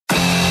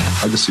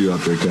I can see you out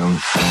there, Kellan.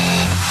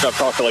 I've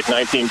talked to like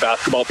 19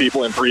 basketball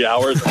people in 3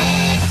 hours.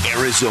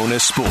 Arizona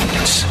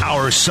Sports.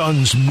 Our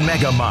Suns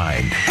mega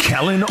mind,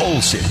 Kellan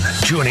Olson,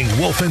 joining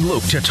Wolf and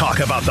Luke to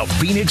talk about the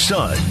Phoenix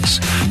Suns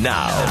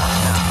now.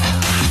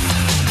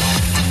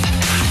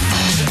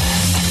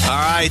 All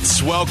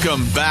right,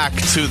 welcome back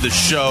to the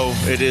show.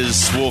 It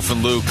is Wolf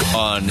and Luke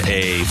on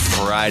a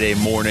Friday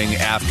morning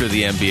after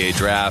the NBA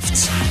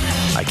draft.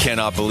 I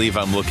cannot believe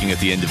I'm looking at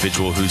the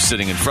individual who's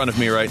sitting in front of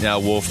me right now,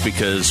 Wolf,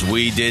 because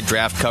we did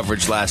draft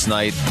coverage last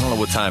night. I don't know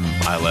what time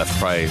I left,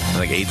 probably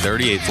like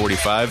 8:30,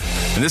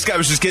 8:45. And this guy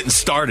was just getting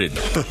started.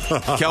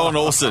 Kellan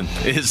Olson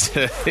is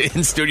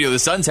in studio. The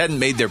Suns hadn't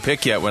made their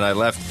pick yet when I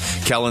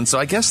left, Kellan, so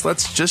I guess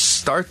let's just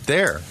start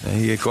there.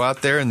 You go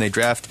out there and they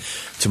draft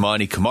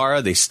Toumani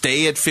Camara. They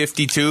stay at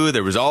 52.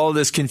 There was all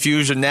this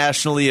confusion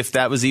nationally if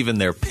that was even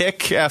their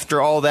pick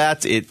after all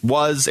that. It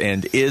was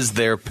and is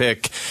their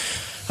pick.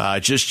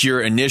 Just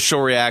your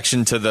initial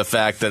reaction to the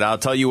fact that I'll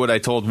tell you what I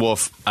told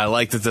Wolf. I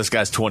like that this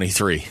guy's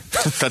 23.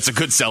 That's a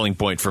good selling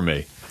point for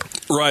me.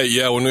 Right,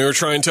 yeah. When we were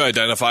trying to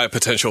identify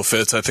potential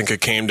fits, I think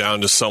it came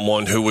down to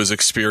someone who was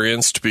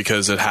experienced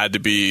because it had to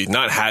be,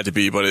 not had to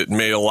be, but it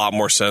made a lot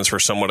more sense for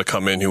someone to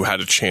come in who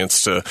had a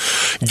chance to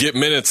get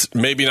minutes,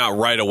 maybe not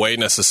right away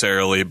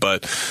necessarily,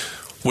 but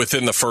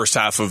within the first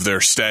half of their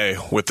stay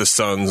with the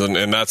Suns,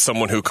 and that's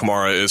someone who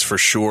Camara is for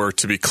sure.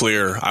 To be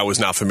clear, I was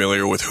not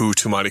familiar with who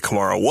Toumani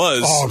Camara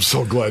was. Oh, I'm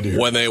so glad to hear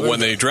when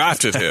they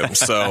drafted him.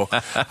 So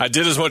I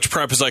did as much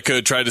prep as I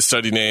could, tried to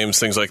study names,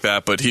 things like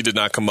that, but he did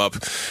not come up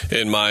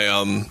in my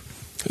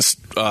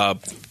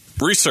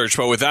research.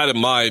 But with that in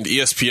mind,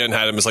 ESPN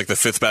had him as like the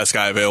fifth best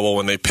guy available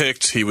when they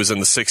picked. He was in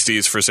the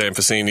 60s for Sam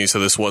Vecini, so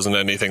this wasn't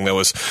anything that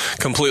was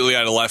completely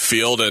out of left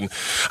field. And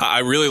I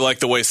really like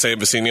the way Sam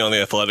Vecini on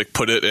The Athletic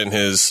put it in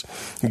his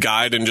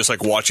guide, and just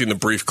like watching the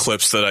brief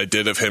clips that I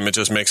did of him, it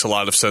just makes a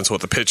lot of sense what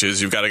the pitch is.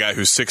 You've got a guy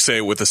who's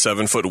 6'8" with a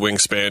 7-foot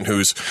wingspan,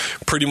 who's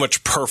pretty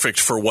much perfect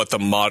for what the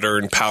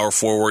modern power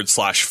forward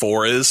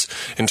 /4 is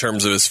in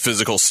terms of his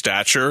physical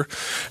stature.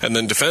 And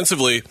then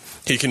defensively,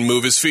 he can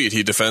move his feet.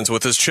 He defends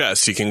with his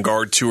chest. He can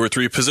guard 2 or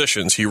 3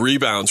 positions. He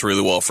rebounds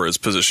really well for his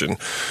position.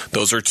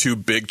 Those are 2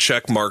 big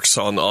check marks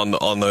on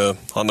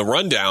the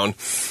rundown,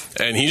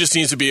 and he just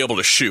needs to be able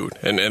to shoot.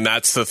 And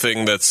that's the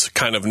thing that's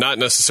kind of not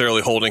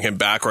necessarily holding him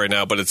back right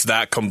now, but it's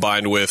that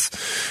combined with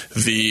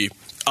the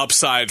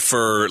upside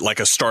for like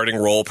a starting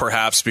role,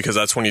 perhaps, because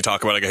that's when you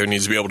talk about a guy who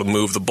needs to be able to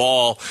move the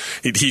ball.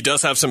 He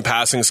does have some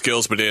passing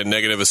skills, but he had a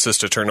negative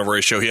assist to turnover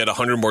ratio. He had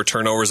 100 more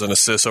turnovers than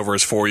assists over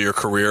his 4-year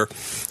career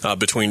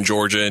between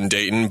Georgia and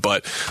Dayton.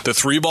 But the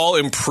 3-ball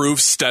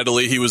improved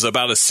steadily. He was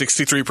about a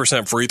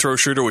 63% free throw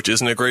shooter, which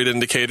isn't a great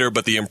indicator,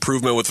 but the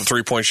improvement with the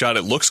 3-point shot,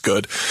 it looks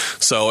good.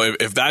 So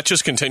if that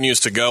just continues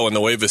to go, and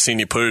the way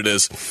Vecini put it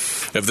is,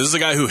 if this is a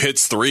guy who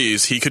hits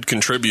threes, he could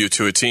contribute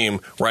to a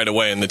team right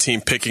away, and the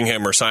team picking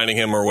him or signing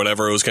him or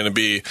whatever it was going to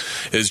be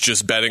is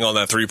just betting on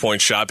that 3-point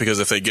shot, because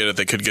if they get it,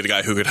 they could get a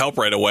guy who could help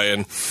right away,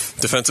 and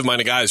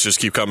defensive-minded guys just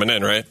keep coming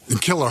in, right?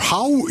 And Killer,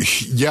 how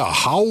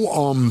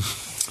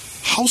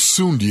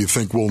soon do you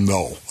think we'll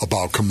know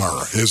about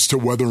Camara as to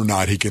whether or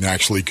not he can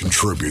actually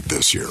contribute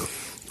this year?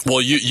 Well,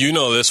 you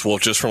know this,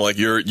 Wolf, just from like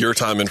your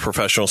time in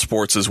professional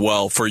sports as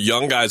well. For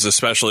young guys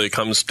especially, it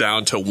comes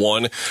down to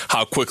 1,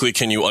 how quickly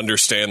can you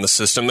understand the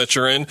system that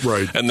you're in?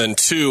 Right. And then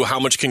 2, how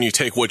much can you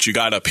take what you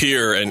got up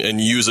here and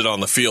use it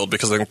on the field?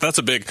 Because I think that's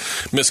a big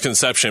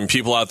misconception.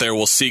 People out there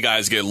will see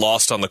guys get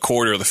lost on the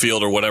court or the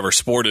field or whatever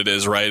sport it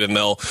is, right? And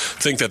they'll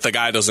think that the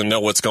guy doesn't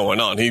know what's going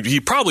on. He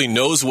probably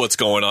knows what's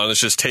going on.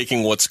 It's just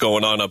taking what's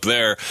going on up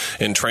there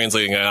and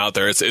translating it out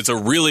there. It's a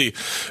really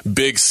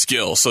big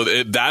skill. So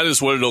that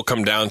is what it'll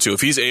come down to.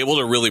 If he's able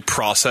to really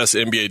process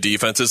NBA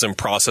defenses and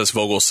process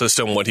Vogel's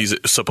system, what he's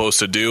supposed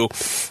to do,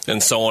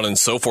 and so on and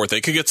so forth,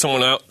 they could get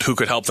someone out who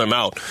could help them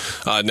out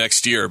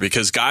next year.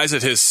 Because guys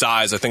at his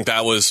size, I think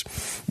that was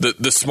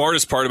the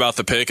smartest part about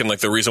the pick, and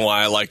like the reason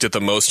why I liked it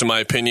the most, in my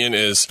opinion,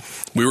 is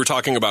we were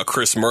talking about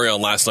Chris Murray on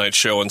last night's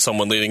show, and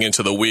someone leading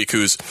into the week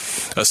who's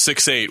a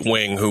 6'8"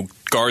 wing who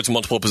guards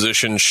multiple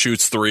positions,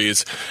 shoots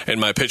threes,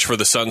 and my pitch for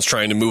the Suns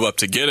trying to move up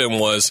to get him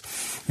was,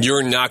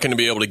 you're not going to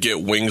be able to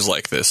get wings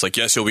like this. Like,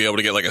 yes, you'll be able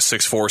to get like a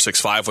 6'4",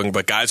 6'5" wing,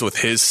 but guys with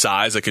his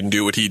size that can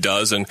do what he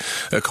does, and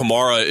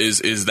Camara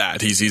is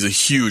that. He's a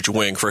huge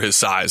wing for his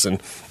size, and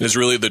is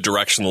really the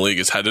direction the league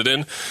is headed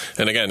in.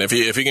 And again, if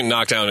he can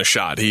knock down a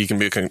shot, he can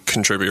be a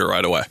contributor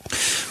right away.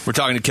 We're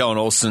talking to Kellan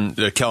Olson.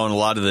 Kellan, a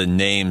lot of the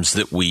names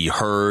that we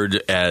heard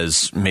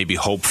as maybe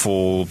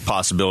hopeful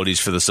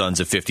possibilities for the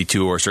Suns at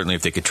 52, or certainly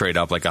if they could trade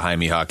up like a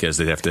Jaime Jaquez,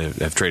 they'd have to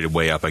have traded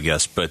way up, I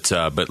guess. But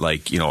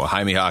like, you know,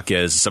 Jaime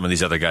Jaquez, some of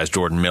these other guys,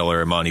 Jordan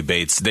Miller, Imani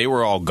Bates, they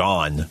were all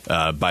gone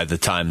by the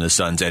time the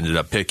Suns ended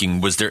up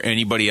picking. Was there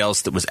anybody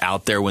else that was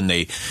out there when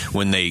they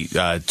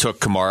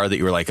took Camara that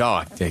you were like,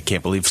 oh, I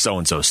can't believe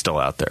so-and-so is still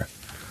out there?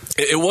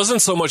 It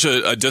wasn't so much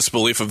a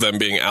disbelief of them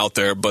being out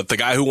there, but the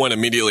guy who went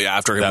immediately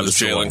after him was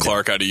Jalen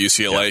Clark out of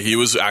UCLA. Yeah. He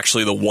was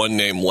actually the one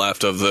name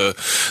left of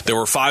there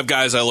were 5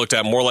 guys I looked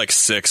at, more like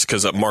 6,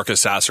 because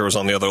Marcus Sasser was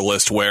on the other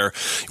list, where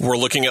we're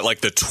looking at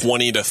like the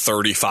 20 to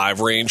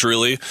 35 range,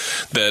 really,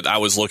 that I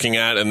was looking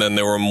at. And then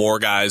there were more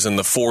guys in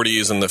the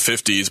 40s and the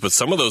 50s. But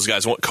some of those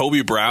guys,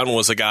 Kobe Brown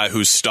was a guy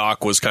whose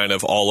stock was kind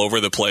of all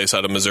over the place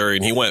out of Missouri,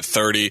 and he went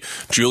 30.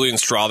 Julian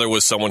Strother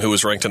was someone who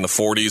was ranked in the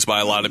 40s by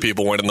a lot of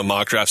people, went in the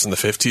mock drafts in the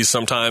 50s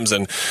sometimes,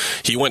 and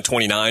he went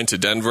 29 to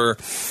Denver.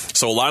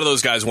 So a lot of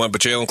those guys went,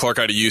 but Jalen Clark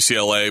out of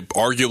UCLA,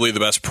 arguably the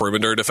best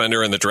perimeter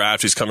defender in the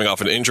draft. He's coming off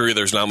an injury.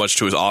 There's not much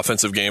to his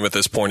offensive game at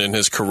this point in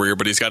his career,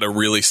 but he's got a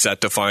really set,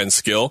 defined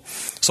skill.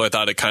 So I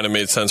thought it kind of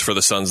made sense for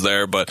the Suns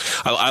there, but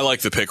I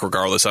like the pick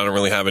regardless. I don't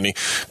really have any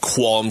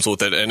qualms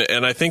with it.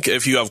 And I think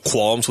if you have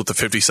qualms with the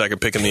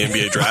 52nd pick in the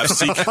NBA draft,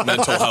 seek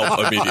mental help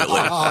immediately.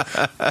 How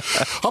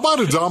about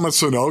Adama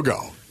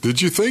Sanogo? Did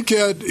you think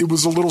it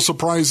was a little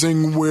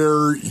surprising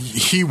where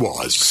he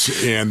was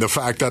and the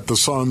fact that the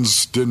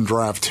Suns didn't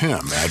draft him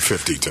at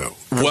 52?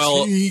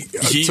 Well,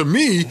 to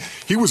me,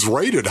 he was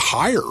rated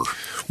higher.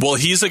 Well,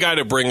 he's the guy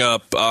to bring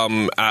up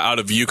out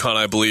of UConn,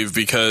 I believe,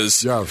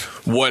 because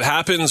what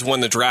happens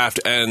when the draft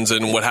ends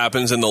and what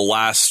happens in the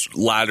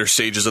latter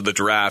stages of the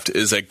draft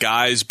is that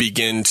guys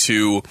begin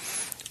to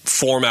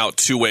form out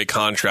two-way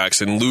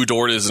contracts. And Lou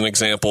Dort is an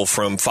example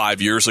from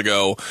 5 years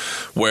ago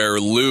where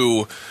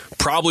Lou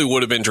probably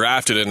would have been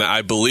drafted, and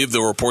I believe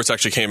the reports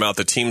actually came out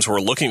that teams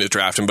were looking to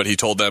draft him, but he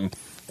told them,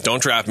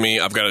 don't draft me.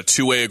 I've got a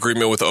two-way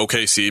agreement with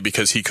OKC,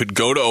 because he could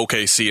go to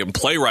OKC and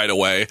play right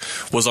away,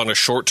 was on a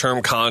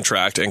short-term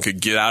contract, and could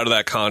get out of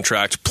that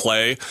contract,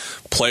 play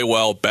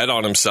well, bet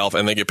on himself,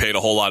 and then get paid a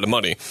whole lot of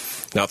money.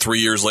 Now, 3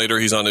 years later,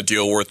 he's on a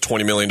deal worth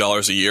 $20 million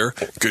a year.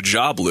 Good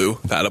job, Lou.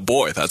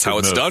 Attaboy. That's how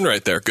it's done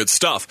right there. Good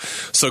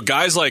stuff. So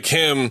guys like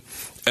him,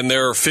 and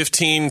there are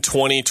 15,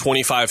 20,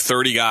 25,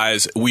 30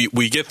 guys.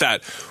 We get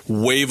that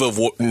wave of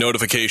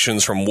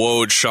notifications from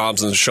Woj,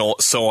 Shams, and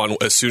so on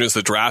as soon as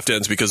the draft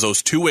ends, because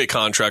those two-way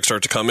contracts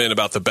start to come in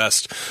about the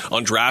best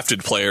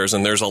undrafted players.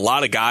 And there's a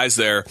lot of guys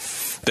there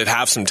that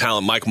have some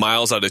talent. Mike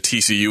Miles out of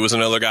TCU was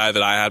another guy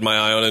that I had my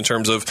eye on in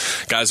terms of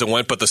guys that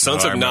went, but the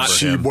Suns have not.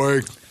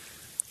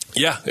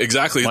 Yeah,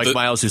 exactly. Mike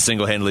Miles, who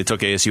single-handedly took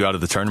ASU out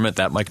of the tournament,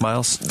 that Mike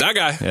Miles? That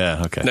guy.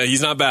 Yeah, okay. No,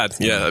 he's not bad.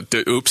 Yeah.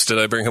 Oops, did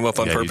I bring him up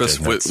on purpose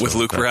with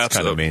Luke, perhaps?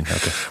 Kind of mean.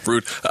 Okay.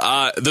 Rude.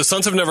 The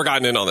Suns have never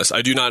gotten in on this.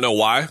 I do not know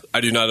why.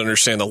 I do not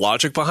understand the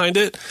logic behind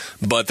it,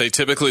 but they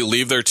typically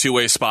leave their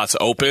two-way spots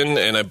open,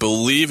 and I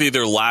believe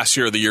either last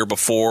year or the year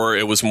before,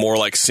 it was more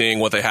like seeing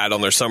what they had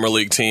on their summer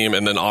league team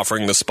and then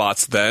offering the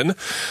spots then.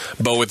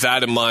 But with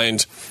that in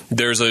mind,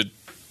 there's a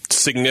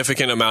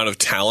significant amount of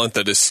talent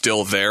that is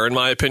still there, in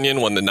my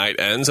opinion, when the night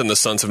ends, and the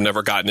Suns have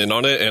never gotten in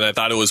on it. And I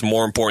thought it was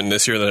more important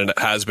this year than it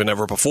has been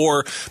ever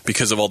before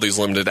because of all these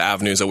limited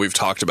avenues that we've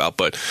talked about.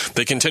 But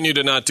they continue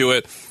to not do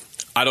it.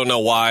 I don't know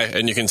why,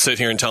 and you can sit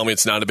here and tell me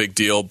it's not a big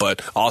deal,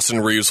 but Austin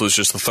Reeves was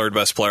just the third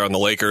best player on the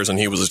Lakers, and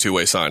he was a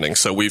two-way signing.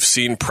 So we've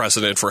seen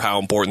precedent for how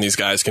important these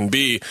guys can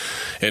be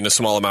in a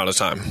small amount of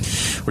time.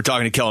 We're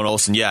talking to Kellan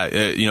Olson. Yeah,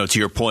 to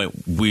your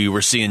point, we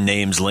were seeing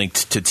names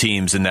linked to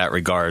teams in that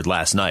regard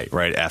last night,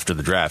 right after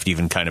the draft,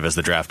 even kind of as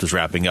the draft was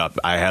wrapping up.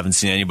 I haven't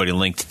seen anybody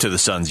linked to the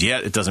Suns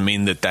yet. It doesn't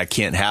mean that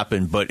can't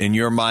happen, but in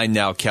your mind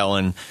now,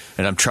 Kellan,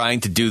 and I'm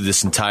trying to do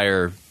this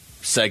entire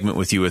segment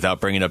with you without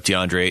bringing up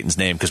DeAndre Ayton's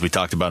name because we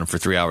talked about him for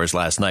 3 hours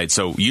last night.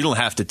 So you don't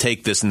have to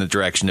take this in the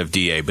direction of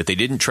DA, but they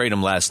didn't trade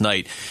him last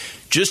night.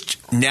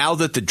 Just now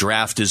that the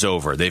draft is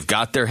over, they've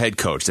got their head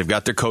coach, they've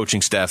got their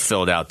coaching staff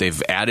filled out, they've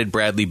added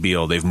Bradley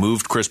Beal, they've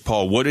moved Chris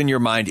Paul. What in your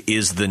mind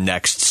is the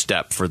next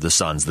step for the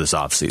Suns this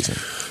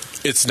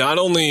offseason? It's not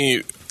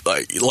only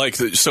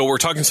so we're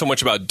talking so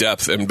much about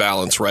depth and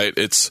balance, right?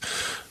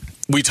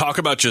 We talk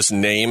about just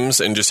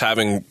names and just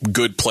having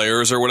good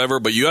players or whatever,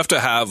 but you have to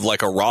have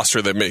like a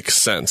roster that makes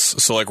sense.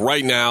 So like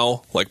right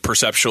now, like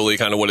perceptually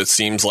kind of what it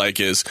seems like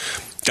is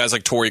guys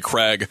like Torrey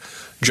Craig,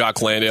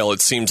 Jock Landale,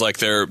 it seems like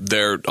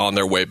they're on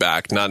their way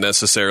back. Not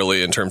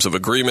necessarily in terms of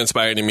agreements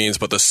by any means,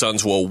 but the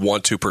Suns will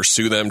want to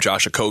pursue them.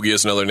 Josh Okogie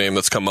is another name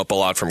that's come up a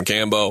lot from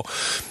Gambo.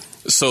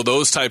 So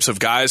those types of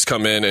guys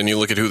come in, and you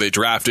look at who they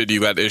drafted.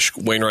 You got Ish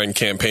Wainwright and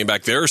Campaign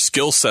back. There are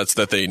skill sets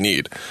that they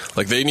need.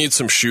 Like they need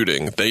some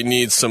shooting. They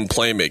need some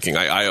playmaking.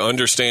 I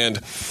understand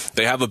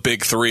they have a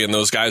big three, and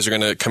those guys are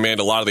going to command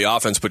a lot of the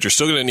offense, but you're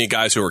still going to need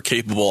guys who are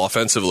capable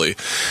offensively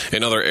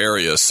in other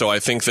areas. So I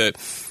think that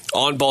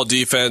on-ball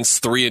defense,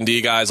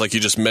 3-and-D guys, like you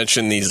just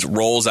mentioned these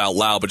roles out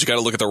loud, but you got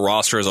to look at the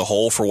roster as a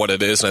whole for what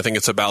it is, and I think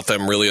it's about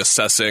them really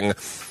assessing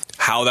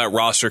how that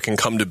roster can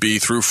come to be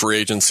through free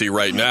agency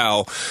right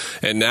now,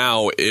 and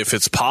now if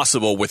it's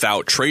possible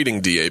without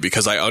trading DA,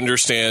 because I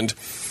understand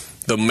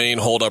the main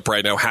holdup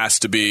right now has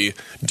to be,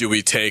 do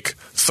we take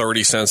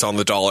 30 cents on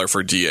the dollar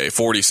for DA,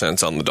 40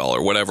 cents on the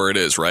dollar, whatever it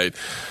is, right?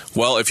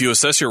 Well, if you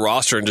assess your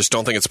roster and just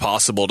don't think it's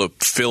possible to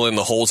fill in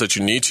the holes that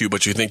you need to,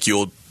 but you think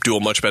you'll do a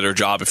much better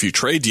job if you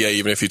trade DA,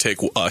 even if you take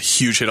a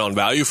huge hit on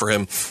value for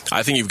him,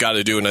 I think you've got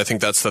to do, and I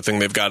think that's the thing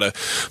they've got to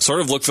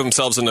sort of look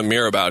themselves in the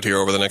mirror about here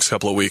over the next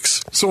couple of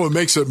weeks. So it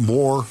makes it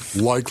more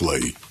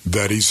likely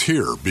that he's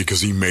here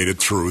because he made it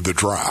through the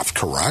draft,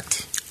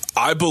 correct?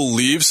 I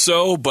believe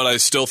so, but I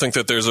still think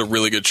that there's a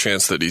really good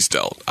chance that he's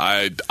dealt.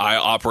 I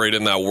operate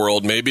in that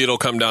world. Maybe it'll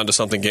come down to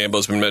something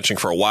Gambo's been mentioning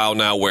for a while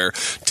now, where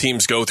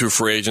teams go through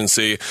free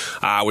agency.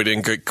 We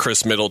didn't get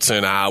Chris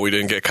Middleton. We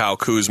didn't get Kyle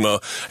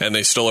Kuzma, and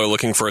they still are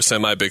looking for a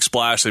semi-big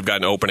splash. They've got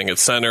an opening at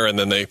center, and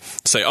then they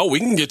say, we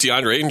can get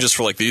DeAndre Ayton just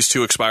for like these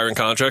 2 expiring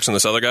contracts and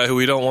this other guy who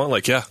we don't want.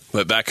 Like, yeah,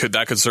 that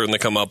could certainly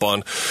come up on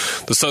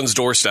the Suns'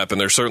 doorstep,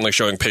 and they're certainly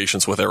showing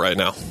patience with it right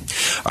now.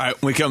 All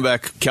right, when we come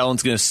back,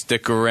 Kellan's going to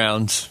stick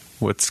around.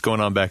 What's going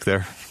on back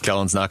there?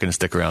 Kellan's not going to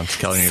stick around.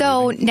 Kellan,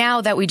 so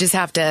now that we just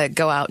have to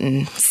go out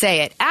and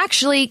say it,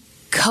 actually,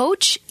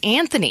 Coach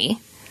Anthony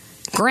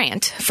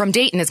Grant from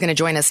Dayton is going to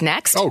join us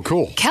next. Oh,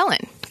 cool.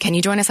 Kellan, can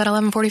you join us at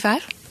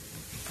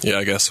 11:45? Yeah,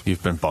 I guess.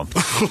 You've been bumped.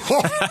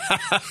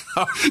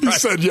 You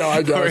said, yeah,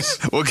 I guess.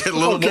 We'll get a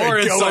little more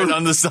insight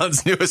on the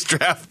Suns' newest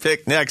draft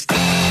pick next.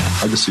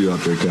 I can see you out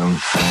there, Kellan.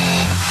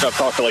 I've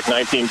talked to like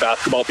 19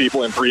 basketball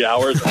people in 3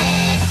 hours.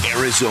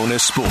 Arizona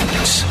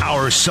Sports.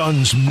 Our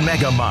Suns'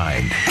 mega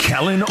mind,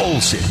 Kellan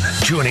Olson,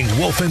 joining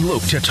Wolf and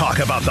Luke to talk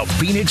about the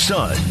Phoenix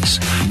Suns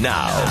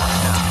now.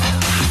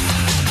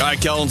 All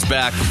right, Kellan's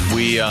back.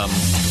 We're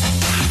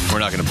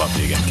not going to bump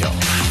you again, Kellan.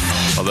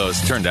 Although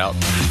it's turned out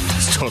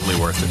it's totally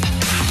worth it.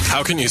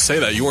 How can you say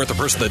that? You weren't the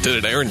person that did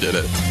it. Aaron did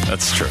it.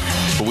 That's true.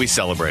 But we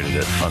celebrated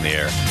it on the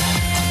air.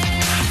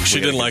 She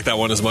didn't like that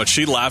one as much.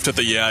 She laughed at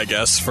the I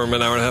guess from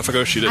an hour and a half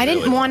ago. She didn't. I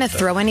didn't really want to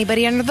throw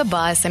anybody under the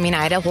bus. I mean,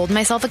 I had to hold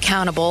myself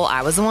accountable.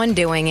 I was the one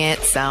doing it,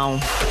 so.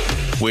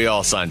 We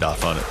all signed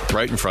off on it,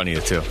 right in front of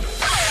you, too.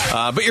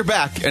 But you're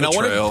back, and I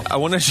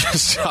want to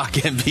just talk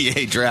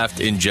NBA draft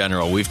in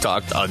general. We've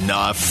talked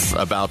enough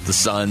about the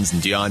Suns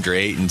and DeAndre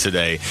Ayton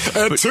today.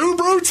 But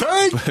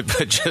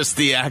just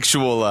the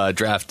actual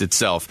draft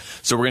itself.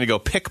 So we're going to go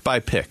pick by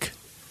pick.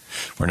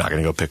 We're not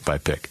going to go pick by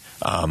pick.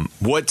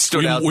 What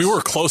stood out? We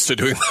were close to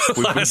doing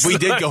that. We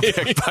did go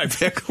pick by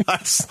pick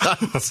last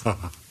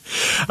night.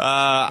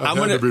 I'm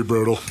going to be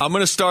brutal. I'm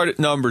going to start at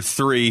number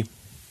 3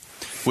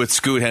 with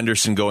Scoot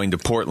Henderson going to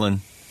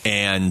Portland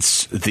and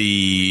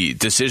the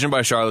decision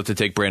by Charlotte to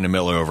take Brandon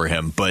Miller over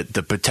him. But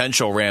the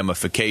potential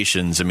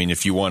ramifications, I mean,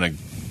 if you want to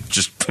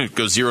just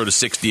go 0 to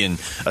 60 in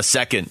a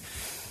second,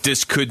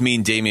 this could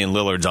mean Damian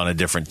Lillard's on a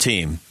different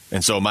team.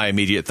 And so my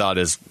immediate thought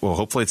is, well,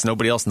 hopefully it's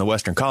nobody else in the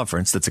Western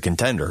Conference that's a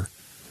contender.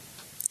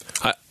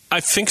 I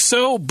think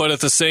so, but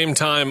at the same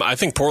time, I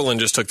think Portland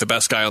just took the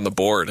best guy on the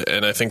board,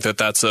 and I think that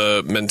that's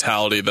a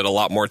mentality that a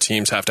lot more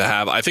teams have to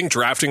have. I think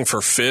drafting for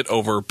fit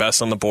over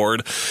best on the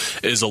board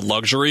is a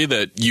luxury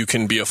that you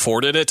can be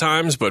afforded at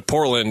times, but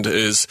Portland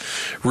is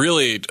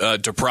really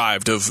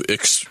deprived of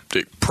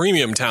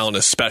premium talent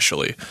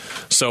especially.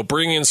 So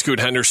bringing in Scoot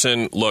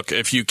Henderson, look,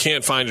 if you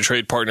can't find a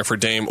trade partner for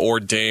Dame or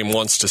Dame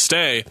wants to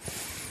stay,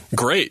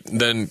 great.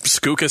 Then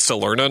Scoot gets to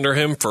learn under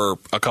him for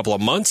a couple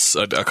of months,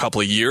 a couple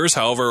of years,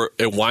 however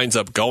it winds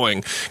up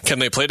going. Can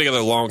they play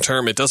together long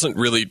term? It doesn't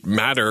really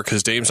matter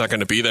because Dame's not going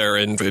to be there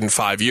in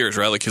 5 years,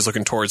 right? Like he's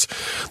looking towards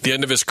the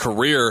end of his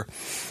career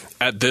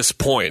at this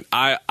point.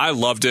 I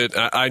loved it.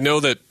 I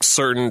know that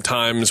certain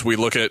times we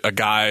look at a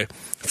guy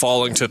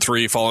falling to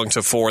 3, falling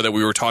to 4 that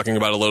we were talking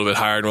about a little bit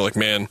higher, and we're like,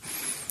 man,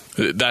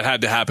 that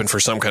had to happen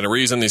for some kind of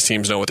reason. These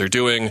teams know what they're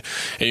doing.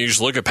 And you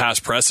just look at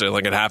past precedent,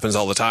 like it happens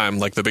all the time.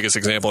 Like the biggest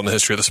example in the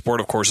history of the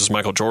sport, of course, is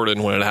Michael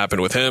Jordan when it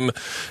happened with him.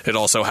 It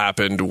also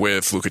happened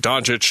with Luka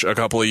Doncic a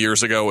couple of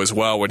years ago as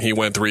well when he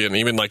went 3. And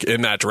even like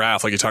in that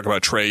draft, like you talk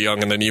about Trae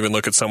Young, and then even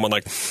look at someone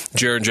like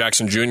Jaren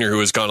Jackson Jr., who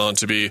has gone on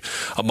to be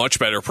a much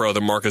better pro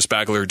than Marcus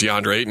Bagley or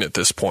DeAndre Ayton at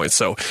this point.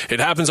 So it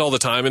happens all the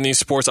time in these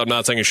sports. I'm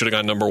not saying he should have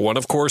gone number 1,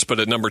 of course, but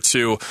at number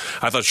 2,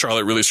 I thought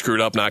Charlotte really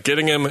screwed up not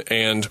getting him.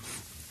 And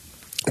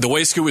the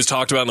way Scoot was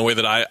talked about and the way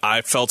that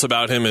I felt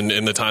about him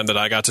in the time that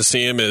I got to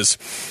see him is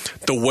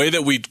the way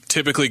that we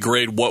typically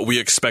grade what we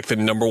expect the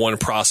number 1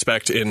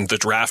 prospect in the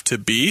draft to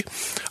be.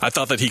 I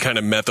thought that he kind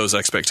of met those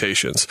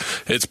expectations.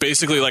 It's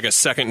basically like a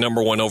second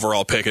number 1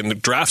 overall pick, and the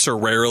drafts are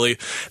rarely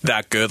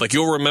that good. Like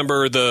you'll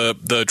remember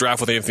the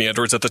draft with Anthony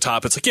Edwards at the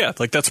top. It's like, yeah,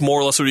 like that's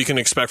more or less what you can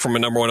expect from a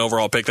number 1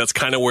 overall pick. That's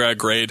kind of where I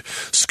grade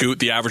Scoot,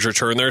 the average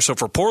return there. So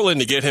for Portland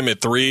to get him at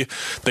 3,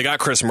 they got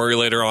Chris Murray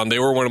later on. They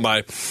were one of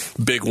my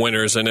big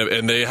winners,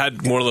 and they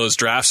had one of those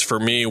drafts for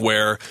me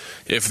where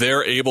if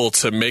they're able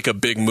to make a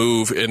big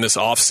move in this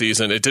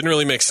offseason, it didn't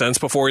really make sense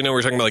before. We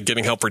were talking about like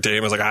getting help for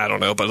Dame. I was like, I don't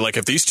know. But like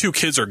if these two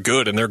kids are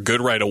good and they're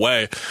good right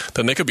away,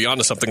 then they could be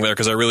onto something there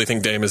because I really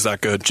think Dame is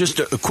that good. Just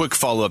a quick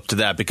follow-up to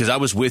that, because I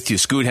was with you,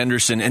 Scoot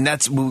Henderson, and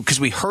that's because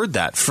we heard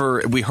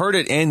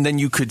it, and then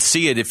you could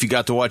see it if you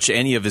got to watch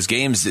any of his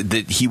games,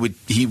 that he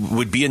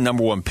would be a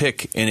number one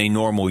pick in a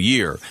normal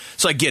year.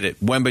 So I get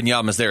it.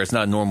 Wembanyama's there. It's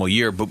not a normal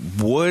year. But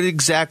what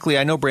exactly?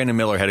 I know Brandon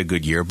Miller had a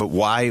good year, but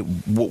why?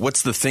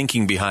 What's the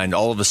thinking behind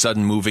all of a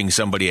sudden moving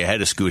somebody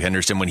ahead of Scoot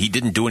Henderson when he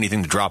didn't do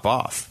anything to drop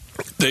off?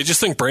 They just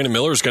think Brandon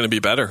Miller is going to be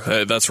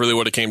better. That's really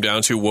what it came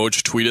down to.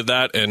 Woj tweeted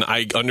that, and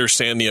I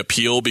understand the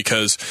appeal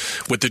because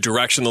with the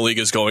direction the league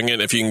is going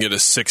in, if you can get a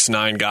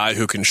 6'9" guy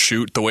who can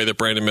shoot the way that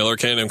Brandon Miller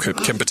can and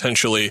can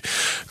potentially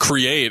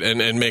create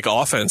and make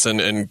offense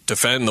and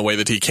defend the way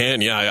that he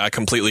can, I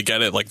completely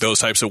get it. Like those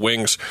types of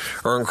wings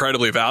are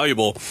incredibly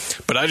valuable,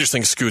 but I just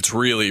think Scoot's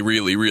really,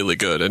 really, really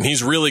good, and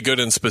he's really good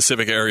in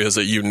specific areas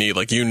that you need.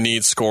 Like you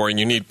need scoring,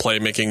 you need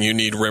playmaking, you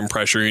need rim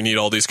pressure, you need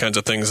all these kinds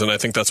of things, and I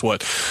think that's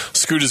what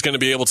Scoot is going to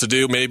be able to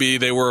do. Maybe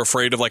they were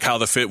afraid of like how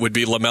the fit would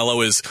be.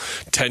 LaMelo is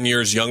 10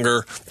 years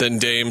younger than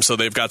Dame, so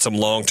they've got some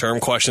long-term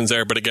questions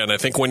there. But again, I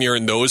think when you're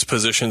in those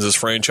positions as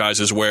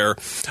franchises where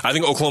I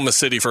think Oklahoma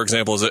City, for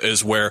example,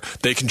 is where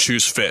they can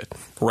choose fit,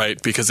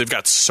 right? Because they've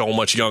got so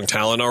much young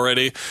talent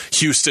already.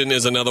 Houston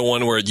is another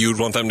one where you'd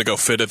want them to go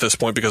fit at this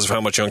point because of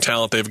how much young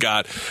talent they've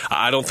got.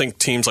 I don't think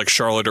teams like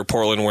Charlotte or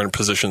Portland were in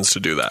positions to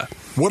do that.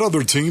 What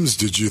other teams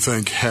did you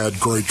think had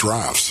great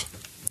drafts?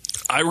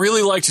 I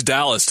really liked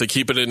Dallas to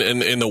keep it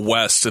in the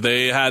West.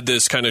 They had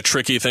this kind of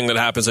tricky thing that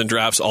happens in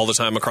drafts all the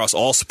time across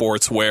all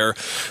sports where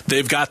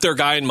they've got their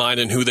guy in mind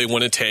and who they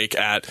want to take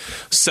at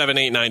 7,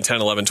 8, 9, 10,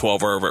 11,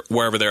 12,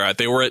 wherever they're at.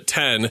 They were at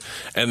 10,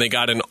 and they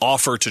got an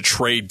offer to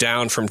trade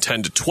down from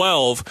 10 to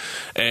 12,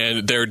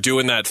 and they're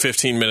doing that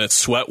 15-minute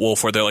sweat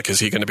wolf where they're like,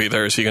 is he going to be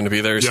there? Is he going to be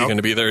there? Is he going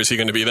to be there? Is he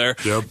going to be there?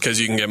 Because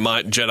you can get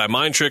Jedi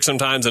mind tricks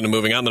sometimes and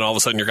moving on, and then all of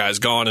a sudden your guy's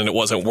gone, and it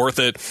wasn't worth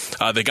it.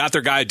 They got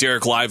their guy,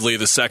 Derek Lively,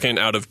 the second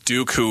out of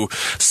Duke, who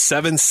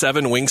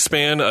 7'7"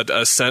 wingspan,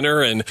 a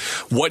center, and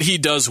what he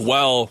does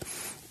well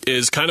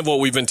is kind of what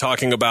we've been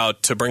talking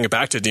about, to bring it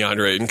back to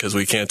DeAndre Ayton, because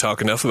we can't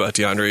talk enough about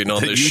DeAndre Ayton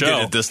on this show. You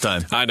did it this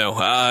time. I know.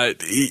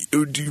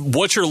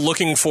 What you're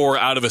looking for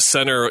out of a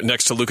center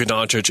next to Luka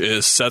Doncic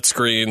is set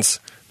screens,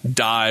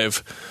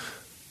 dive,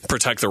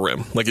 protect the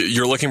rim. Like,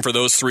 you're looking for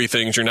those three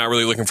things. You're not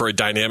really looking for a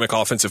dynamic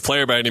offensive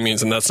player by any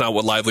means, and that's not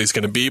what Lively's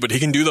going to be, but he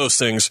can do those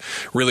things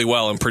really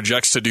well and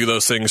projects to do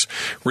those things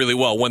really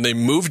well. When they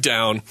moved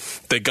down,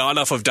 they got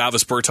off of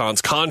Davis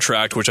Bertans'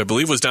 contract, which I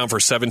believe was down for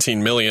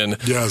 $17 million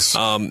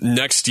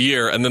next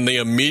year, and then they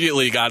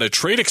immediately got a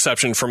trade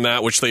exception from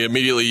that, which they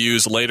immediately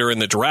used later in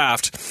the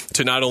draft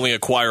to not only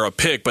acquire a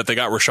pick, but they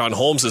got Rashawn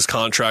Holmes'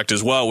 contract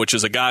as well, which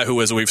is a guy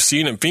who, as we've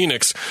seen in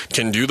Phoenix,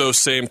 can do those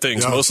same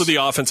things. Most of the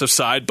offensive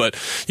side, but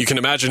you can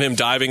imagine him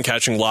diving,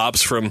 catching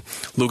lobs from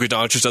Luka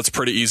Doncic. That's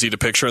pretty easy to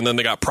picture. And then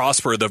they got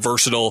Prosper, the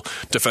versatile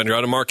defender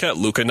out of Marquette.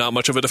 Luka, not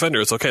much of a defender.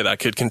 It's okay. That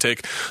kid can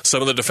take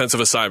some of the defensive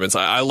assignments.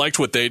 I liked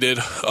what they did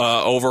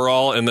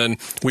overall. And then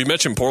we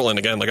mentioned Portland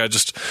again. Like,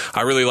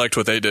 I really liked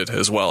what they did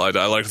as well.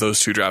 I liked those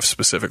two drafts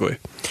specifically.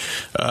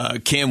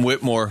 Cam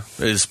Whitmore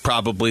is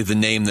probably the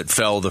name that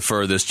fell the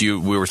furthest. We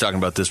were talking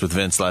about this with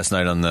Vince last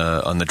night on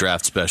the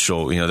draft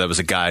special. That was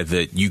a guy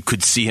that you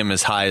could see him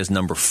as high as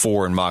number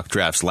 4 in mock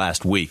drafts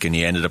last week, and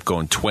he ended up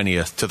going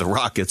 20th to the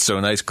Rockets, so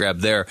a nice grab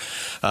there.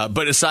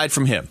 But aside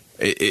from him,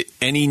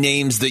 any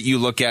names that you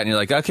look at and you're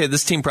like, okay,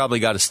 this team probably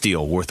got a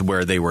steal worth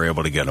where they were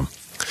able to get him?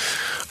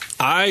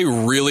 I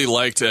really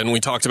liked, and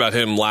we talked about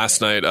him last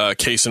night,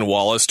 Cason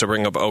Wallace, to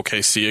bring up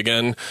OKC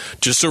again.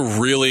 Just a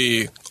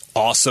really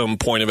awesome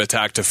point of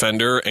attack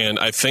defender, and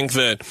I think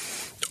that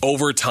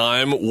over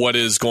time, what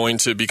is going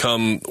to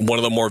become one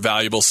of the more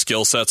valuable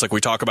skill sets, like we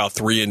talk about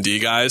 3-and-D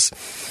guys,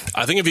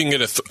 I think if you can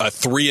get a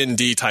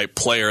 3-and-D type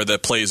player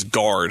that plays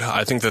guard,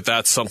 I think that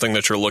that's something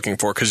that you're looking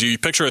for. Because you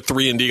picture a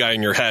 3-and-D guy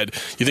in your head,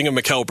 you think of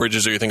Mikal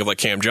Bridges or you think of like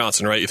Cam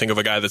Johnson, right? You think of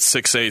a guy that's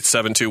 6'8",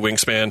 7'2",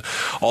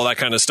 wingspan, all that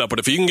kind of stuff. But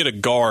if you can get a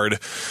guard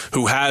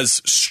who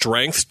has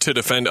strength to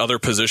defend other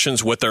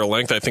positions with their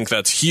length, I think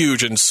that's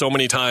huge. And so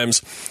many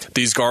times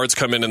these guards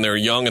come in and they're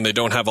young and they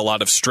don't have a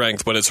lot of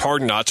strength, but it's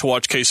hard not to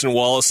watch Cason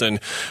Wallace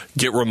and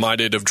get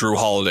reminded of Drew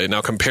Holiday.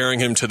 Now, comparing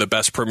him to the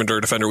best perimeter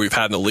defender we've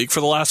had in the league for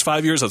the last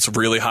 5 years, that's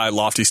really high,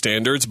 lofty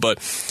standards, but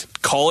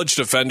college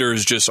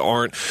defenders just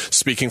aren't,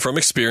 speaking from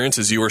experience,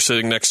 as you were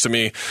sitting next to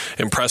me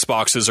in press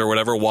boxes or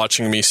whatever,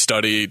 watching me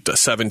study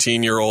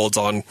 17-year-olds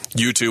on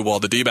YouTube while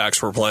the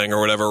D-backs were playing or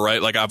whatever,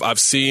 right? Like, I've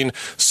seen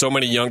so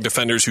many young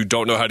defenders who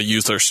don't know how to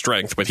use their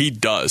strength, but he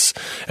does.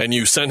 And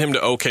you send him to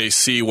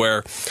OKC,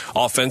 where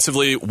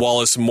offensively,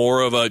 Wallace,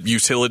 more of a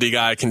utility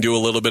guy, can do a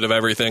little bit of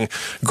everything.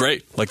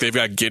 Great. Like, they've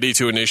got Giddey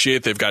to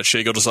initiate. They've got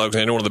Shai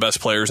Gilgeous-Alexander, one of the best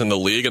players in the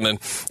league. And then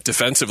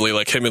defensively,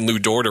 like, him and Lou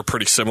Dort are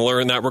pretty similar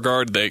in that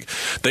regard. They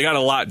got got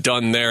a lot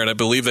done there, and I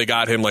believe they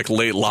got him like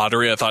late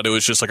lottery. I thought it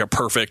was just like a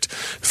perfect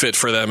fit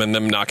for them and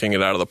them knocking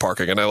it out of the park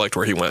again. I liked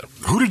where he went.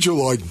 Who did you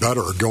like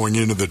better going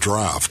into the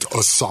draft,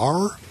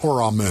 Asar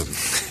or Amin?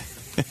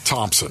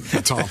 Thompson.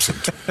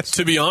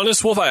 To be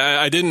honest, Wolf,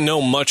 I didn't know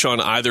much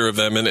on either of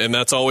them, and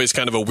that's always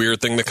kind of a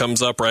weird thing that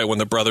comes up, right, when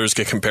the brothers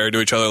get compared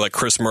to each other. Like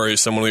Chris Murray,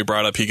 someone we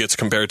brought up, he gets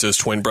compared to his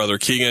twin brother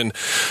Keegan.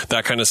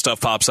 That kind of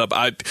stuff pops up.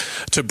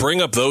 To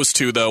bring up those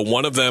two, though,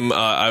 one of them,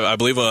 I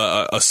believe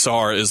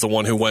Asar is the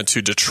one who went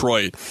to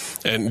Detroit,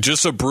 and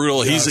just a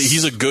brutal, yes.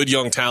 He's a good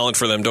young talent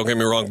for them, don't get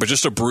me wrong, but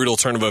just a brutal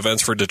turn of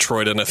events for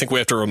Detroit, and I think we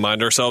have to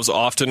remind ourselves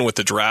often with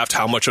the draft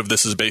how much of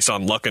this is based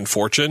on luck and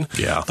fortune.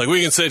 Yeah. Like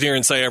we can sit here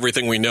and say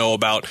everything we know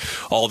about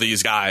all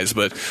these guys,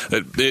 but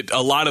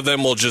a lot of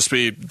them will just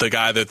be the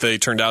guy that they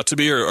turned out to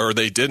be, or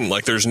they didn't.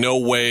 Like, there's no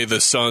way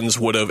the Suns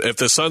would have, if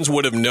the Suns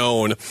would have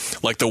known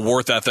like the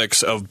worth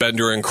ethics of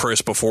Bender and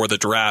Chris before the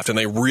draft, and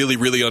they really,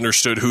 really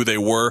understood who they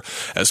were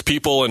as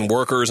people and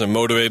workers and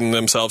motivating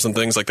themselves and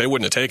things, like they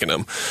wouldn't have taken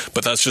them.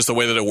 But that's just the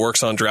way that it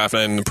works on draft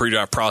night and the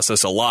pre-draft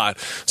process a lot.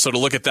 So to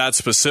look at that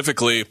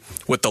specifically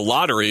with the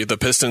lottery, the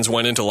Pistons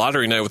went into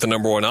lottery night with the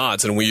number one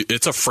odds, and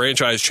it's a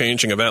franchise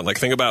changing event. Like,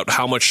 think about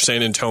how much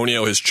San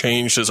Antonio has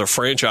changed as a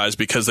franchise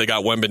because they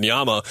got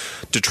Wembanyama.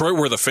 Detroit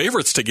were the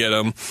favorites to get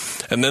him,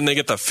 and then they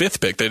get the fifth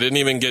pick. They didn't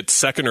even get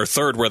second or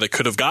third, where they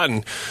could have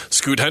gotten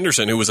Scoot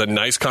Henderson, who was a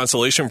nice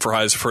consolation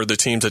prize for the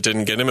teams that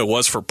didn't get him. It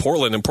was for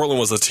Portland, and Portland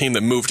was the team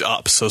that moved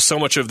up. So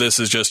much of this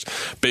is just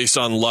based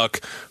on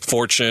luck,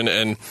 fortune,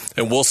 and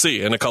we'll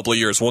see in a couple of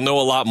years. We'll know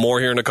a lot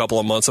more here in a couple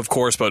of months, of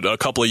course, but a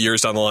couple of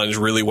years down the line is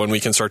really when we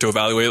can start to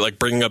evaluate. Like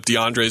bringing up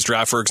DeAndre's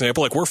draft, for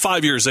example, like we're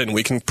 5 years in,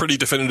 we can pretty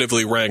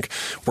definitively rank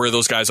where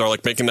those guys are,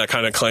 like making that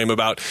kind of claim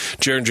about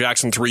Jaren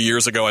Jackson 3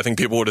 years ago. I think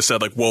people would have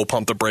said, like, whoa,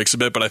 pump the brakes a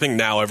bit, but I think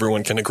now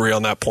everyone can agree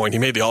on that point. He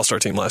made the All-Star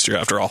team last year,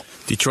 after all.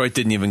 Detroit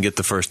didn't even get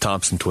the first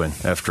Thompson twin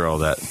after all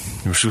that.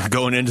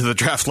 Going into the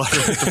draft lottery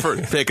with the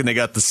first pick, and they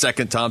got the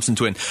second Thompson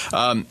twin.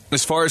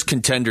 As far as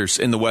contenders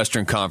in the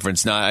Western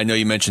Conference, now I know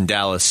you mentioned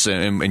Dallas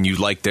and you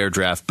liked their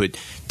draft, but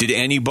did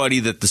anybody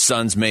that the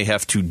Suns may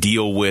have to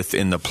deal with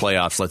in the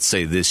playoffs, let's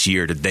say this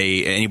year, did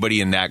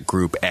anybody in that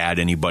group add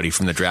anybody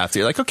from the draft?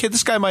 You're like, okay,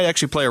 this guy might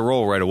actually play a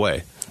role right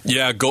away.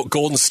 Yeah,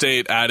 Golden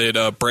State added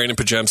Brandon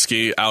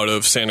Pajemski out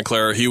of Santa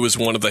Clara. He was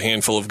one of the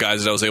handful of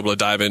guys that I was able to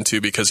dive into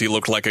because he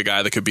looked like a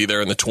guy that could be there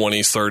in the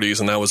 20s,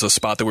 30s, and that was a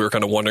spot that we were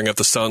kind of wondering if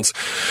the Suns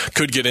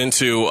could get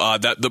into.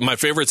 My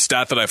favorite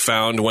stat that I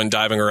found when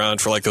diving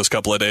around for like those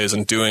couple of days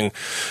and doing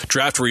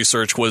draft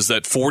research was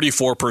that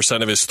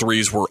 44% of his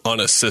threes were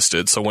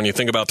unassisted. So when you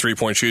think about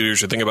three-point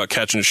shooters, you think about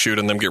catch and shoot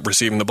and them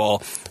receiving the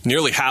ball.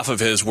 Nearly half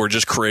of his were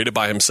just created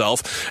by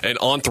himself, and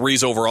on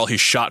threes overall, he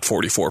shot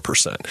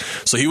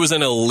 44%. So he was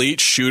an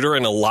elite shooter,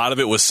 and a lot of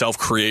it was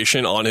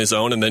self-creation on his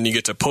own, and then you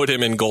get to put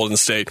him in Golden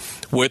State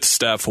with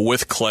Steph,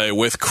 with Clay,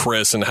 with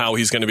Chris, and how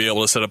he's going to be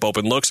able to set up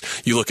open looks.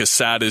 You look as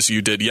sad as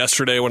you did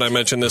yesterday when I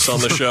mentioned this on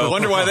the show. I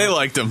wonder why they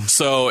liked him.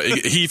 So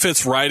he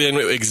fits right in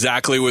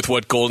exactly with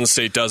what Golden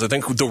State does. I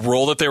think the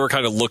role that they were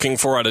kind of looking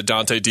for out of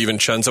Dante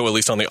DiVincenzo, at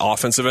least on the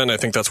offensive end, I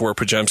think that's where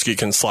Pajemski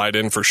can slide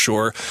in for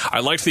sure. I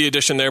liked the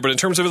addition there, but in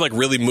terms of like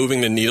really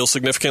moving the needle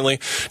significantly,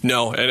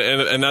 no.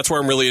 And that's where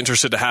I'm really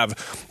interested to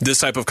have this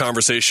type of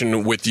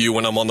conversation with you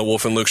when I'm on the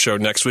Wolf and Luke show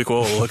next week.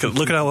 Well, look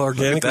at how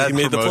organic he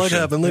made the plug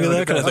happen. Look at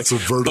that kind of thing. That's a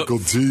vertical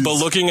tease. But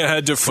looking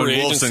ahead to free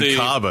agency,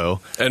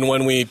 and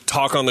when we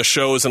talk on the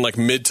shows in like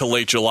mid to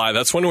late July,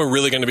 that's when we're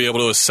really going to be able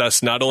to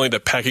assess not only the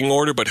pecking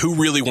order, but who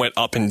really went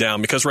up and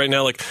down. Because right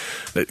now, like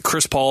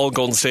Chris Paul,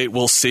 Golden State,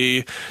 we'll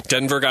see.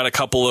 Denver got a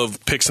couple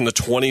of picks in the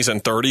 20s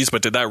and 30s,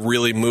 but did that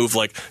really move?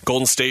 Like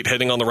Golden State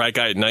hitting on the right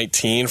guy at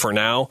 19 for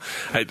now?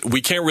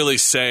 We can't really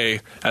say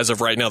as of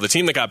right now. The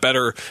team that got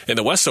better in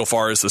the West so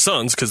far is the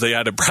Suns because they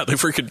added Bradley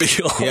freaking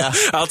Beal. Yeah.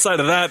 Outside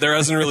of that, there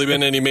hasn't really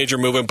been any major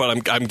movement,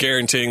 but I'm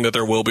guaranteeing that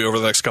there will be over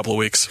the next couple of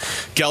weeks.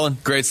 Kellan,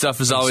 great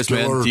stuff as always,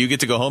 man. Do you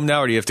get to go home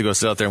now, or do you have to go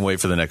sit out there and wait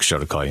for the next show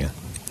to call you in?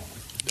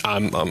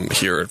 I'm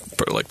here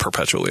like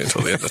perpetually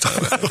until the end of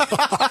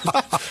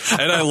time.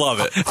 And I love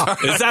it.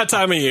 It's that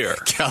time of year.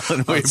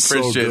 Kellan, we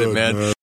appreciate it, man.